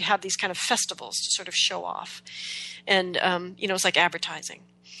used to have these kind of festivals to sort of show off. And, it's like advertising.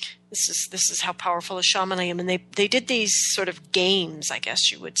 This is how powerful a shaman I am. And they did these sort of games, I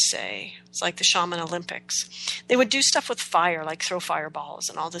guess you would say. It's like the Shaman Olympics. They would do stuff with fire, like throw fireballs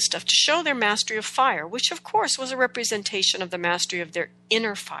and all this stuff to show their mastery of fire, which of course was a representation of the mastery of their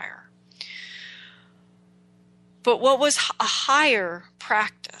inner fire. But what was a higher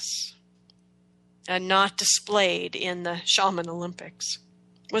practice and not displayed in the Shaman Olympics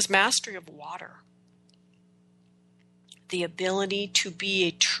was mastery of water. The ability to be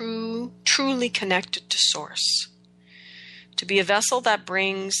a truly connected to Source, to be a vessel that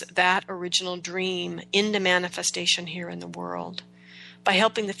brings that original dream into manifestation here in the world by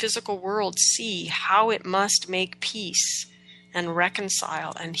helping the physical world see how it must make peace and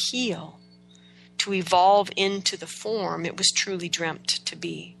reconcile and heal, to evolve into the form it was truly dreamt to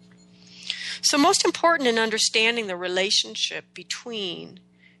be. So most important in understanding the relationship between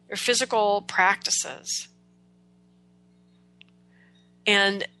your physical practices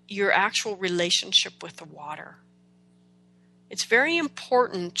and your actual relationship with the water, it's very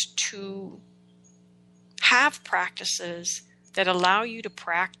important to have practices that allow you to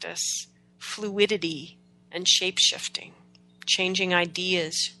practice fluidity and shape-shifting, changing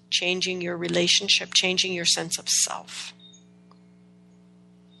ideas, changing your relationship, changing your sense of self,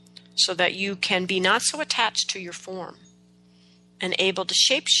 so that you can be not so attached to your form and able to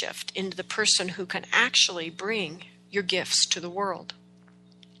shape-shift into the person who can actually bring your gifts to the world.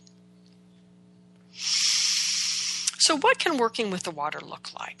 So what can working with the water look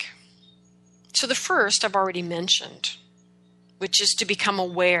like? So the first I've already mentioned, which is to become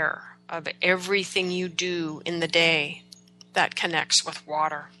aware of everything you do in the day that connects with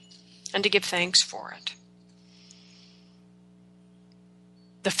water, and to give thanks for it.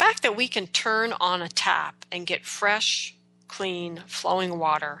 The fact that we can turn on a tap and get fresh, clean, flowing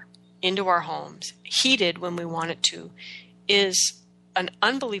water into our homes, heated when we want it to, is an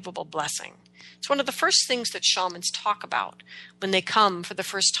unbelievable blessing. It's one of the first things that shamans talk about when they come for the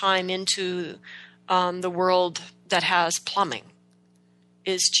first time into the world that has plumbing,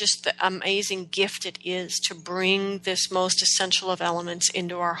 is just the amazing gift it is to bring this most essential of elements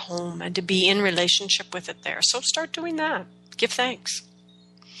into our home and to be in relationship with it there. So start doing that. Give thanks.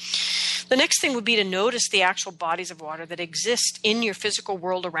 The next thing would be to notice the actual bodies of water that exist in your physical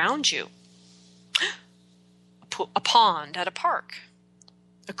world around you. A pond at a park,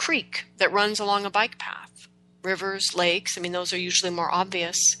 a creek that runs along a bike path, rivers, lakes. I mean, those are usually more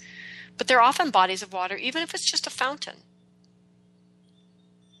obvious, but they're often bodies of water, even if it's just a fountain.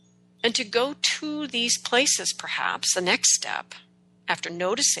 And to go to these places, perhaps, the next step, after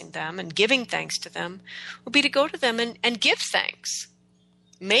noticing them and giving thanks to them, would be to go to them and give thanks.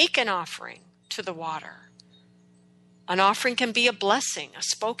 Make an offering to the water. An offering can be a blessing, a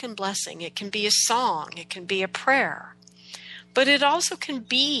spoken blessing. It can be a song. It can be a prayer. But it also can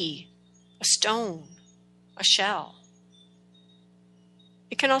be a stone, a shell.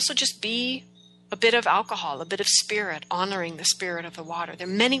 It can also just be a bit of alcohol, a bit of spirit, honoring the spirit of the water. There are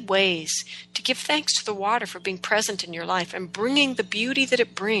many ways to give thanks to the water for being present in your life and bringing the beauty that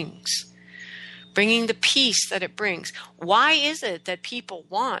it brings, bringing the peace that it brings. Why is it that people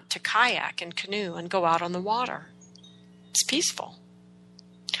want to kayak and canoe and go out on the water? It's peaceful.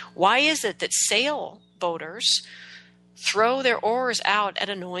 Why is it that sailboaters throw their oars out at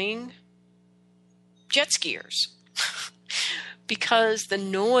annoying jet skiers? Because the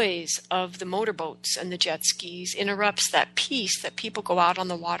noise of the motorboats and the jet skis interrupts that peace that people go out on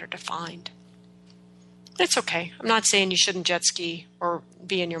the water to find. It's okay. I'm not saying you shouldn't jet ski or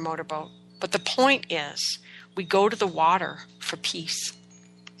be in your motorboat. But the point is, we go to the water for peace.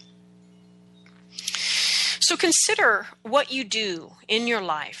 So consider what you do in your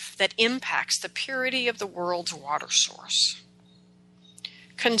life that impacts the purity of the world's water source.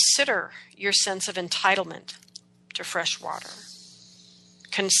 Consider your sense of entitlement to fresh water.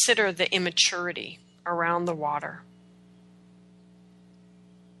 Consider the immaturity around the water.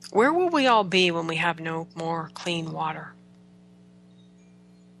 Where will we all be when we have no more clean water?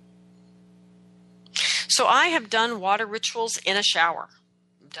 So I have done water rituals in a shower.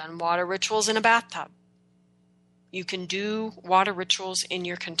 I've done water rituals in a bathtub. You can do water rituals in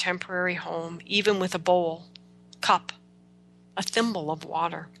your contemporary home, even with a bowl, cup, a thimble of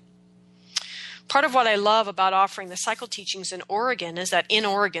water. Part of what I love about offering the cycle teachings in Oregon is that in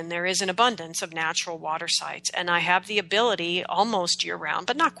Oregon there is an abundance of natural water sites, and I have the ability almost year-round,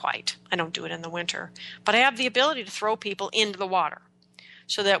 but not quite. I don't do it in the winter. But I have the ability to throw people into the water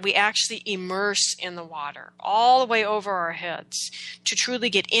so that we actually immerse in the water all the way over our heads to truly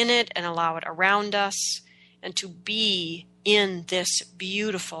get in it and allow it around us and to be in this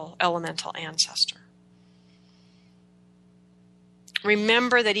beautiful elemental ancestor.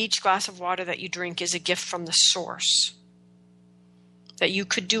 Remember that each glass of water that you drink is a gift from the source. That you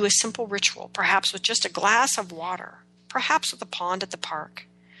could do a simple ritual, perhaps with just a glass of water, perhaps with a pond at the park,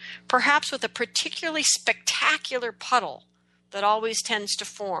 perhaps with a particularly spectacular puddle that always tends to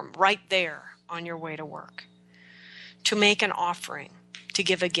form right there on your way to work. To make an offering, to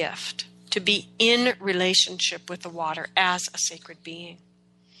give a gift, to be in relationship with the water as a sacred being.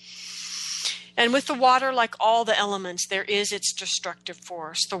 And with the water, like all the elements, there is its destructive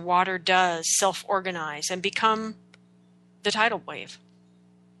force. The water does self-organize and become the tidal wave,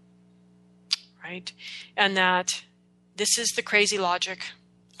 right? And that this is the crazy logic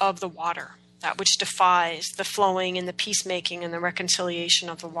of the water. that which defies the flowing and the peacemaking and the reconciliation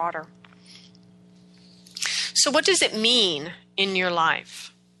of the water. So what does it mean in your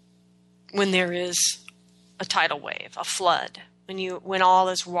life when there is a tidal wave, a flood, when all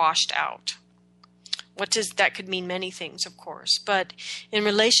is washed out? That could mean many things, of course, but in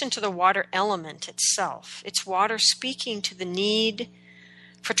relation to the water element itself, it's water speaking to the need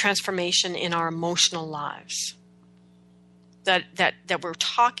for transformation in our emotional lives. That we're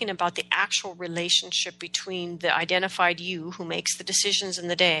talking about the actual relationship between the identified you who makes the decisions in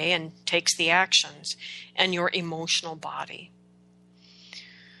the day and takes the actions and your emotional body.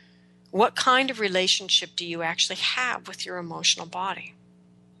 What kind of relationship do you actually have with your emotional body?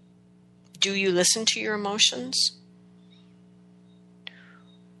 Do you listen to your emotions?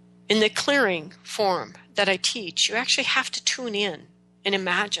 In the clearing form that I teach, you actually have to tune in and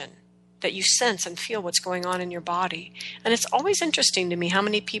imagine that you sense and feel what's going on in your body. And it's always interesting to me how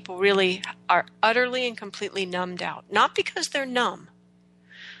many people really are utterly and completely numbed out. Not because they're numb,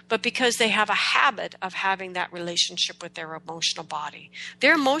 but because they have a habit of having that relationship with their emotional body.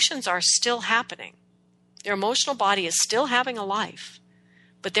 Their emotions are still happening. Their emotional body is still having a life,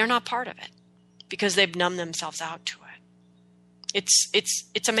 but they're not part of it because they've numbed themselves out to it.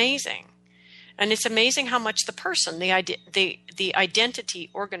 It's amazing. And it's amazing how much the person, the identity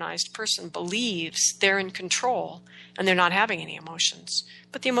organized person, believes they're in control and they're not having any emotions.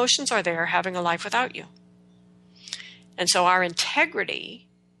 But the emotions are there having a life without you. And so our integrity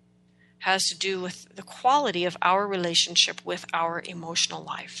has to do with the quality of our relationship with our emotional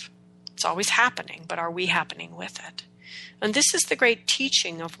life. It's always happening, but are we happening with it? And this is the great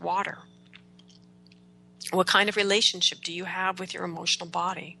teaching of water. What kind of relationship do you have with your emotional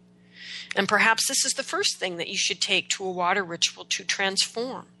body? And perhaps this is the first thing that you should take to a water ritual to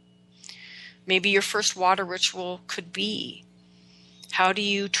transform. Maybe your first water ritual could be, how do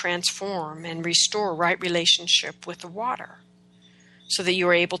you transform and restore right relationship with the water so that you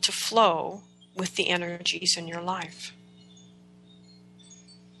are able to flow with the energies in your life?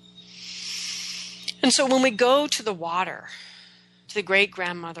 And so when we go to the water, to the great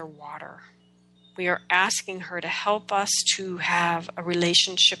grandmother water, we are asking her to help us to have a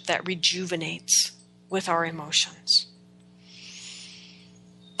relationship that rejuvenates with our emotions.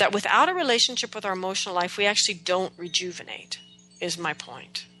 That without a relationship with our emotional life, we actually don't rejuvenate, is my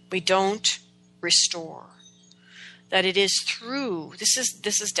point. We don't restore. That it is through, this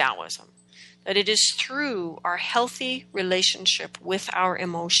is Taoism, that it is through our healthy relationship with our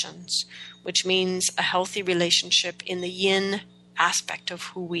emotions, which means a healthy relationship in the yin aspect of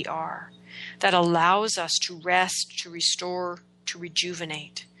who we are, that allows us to rest, to restore, to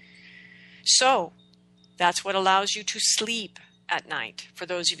rejuvenate. So that's what allows you to sleep at night, for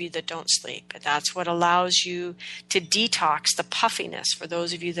those of you that don't sleep. That's what allows you to detox the puffiness for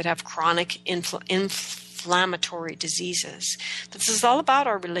those of you that have chronic inflammatory diseases. This is all about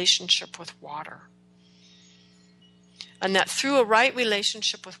our relationship with water. And that through a right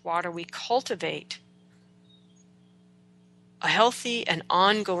relationship with water, we cultivate a healthy and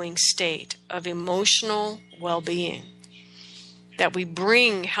ongoing state of emotional well-being, that we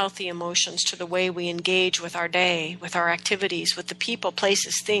bring healthy emotions to the way we engage with our day, with our activities, with the people,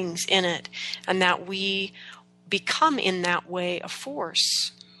 places, things in it, and that we become in that way a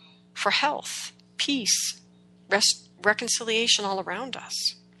force for health, peace, reconciliation all around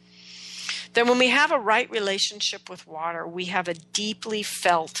us. Then when we have a right relationship with water, we have a deeply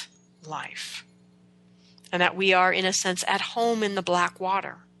felt life. And that we are, in a sense, at home in the black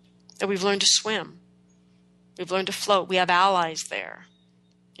water. That we've learned to swim. We've learned to float. We have allies there.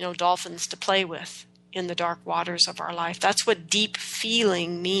 Dolphins to play with in the dark waters of our life. That's what deep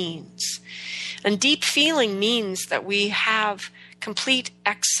feeling means. And deep feeling means that we have complete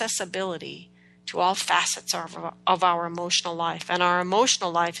accessibility to all facets of our emotional life. And our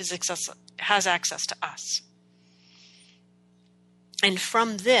emotional life has access to us. And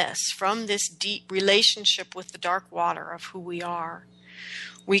from this deep relationship with the dark water of who we are,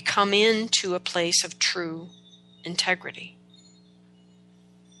 we come into a place of true integrity.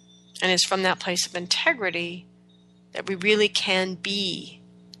 And it's from that place of integrity that we really can be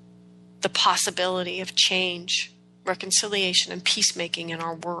the possibility of change, reconciliation, and peacemaking in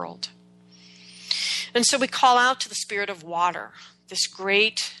our world. And so we call out to the spirit of water, this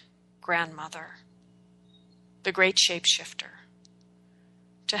great grandmother, the great shapeshifter,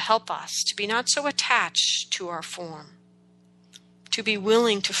 to help us to be not so attached to our form, to be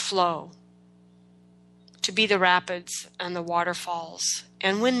willing to flow, to be the rapids and the waterfalls,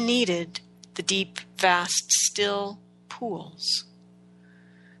 and when needed, the deep, vast, still pools,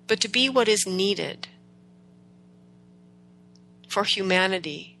 but to be what is needed for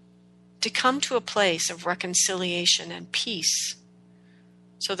humanity to come to a place of reconciliation and peace,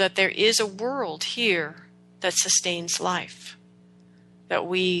 so that there is a world here that sustains life, that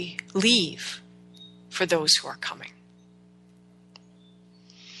we leave for those who are coming.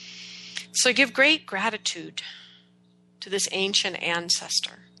 So I give great gratitude to this ancient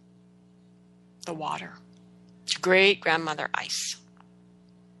ancestor, the water, to great-grandmother Ice,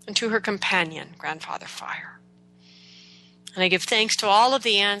 and to her companion, Grandfather Fire. And I give thanks to all of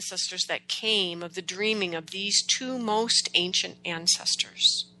the ancestors that came of the dreaming of these two most ancient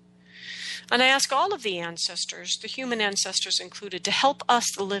ancestors. And I ask all of the ancestors, the human ancestors included, to help us,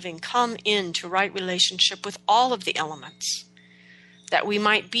 the living, come into right relationship with all of the elements, that we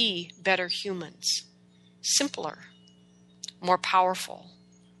might be better humans, simpler, more powerful,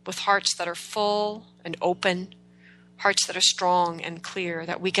 with hearts that are full and open, hearts that are strong and clear,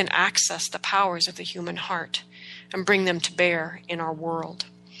 that we can access the powers of the human heart and bring them to bear in our world.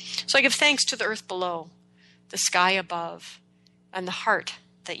 So I give thanks to the earth below, the sky above, and the heart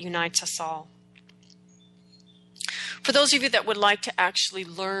that unites us all. For those of you that would like to actually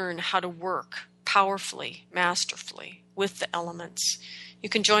learn how to work powerfully, masterfully with the elements, you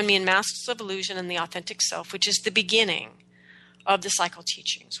can join me in Masters of Illusion and the Authentic Self, which is the beginning of the cycle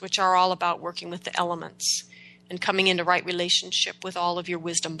teachings, which are all about working with the elements and coming into right relationship with all of your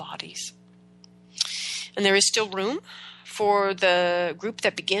wisdom bodies. And there is still room for the group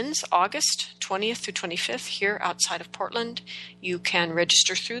that begins August 20th through 25th here outside of Portland. You can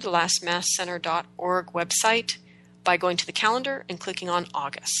register through the lastmasscenter.org website by going to the calendar and clicking on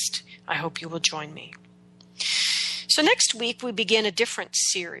August. I hope you will join me. So next week we begin a different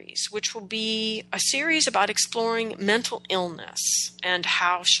series, which will be a series about exploring mental illness and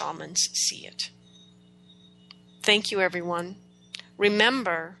how shamans see it. Thank you, everyone.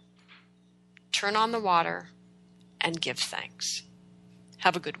 Remember, turn on the water and give thanks.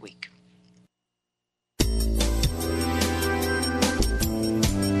 Have a good week.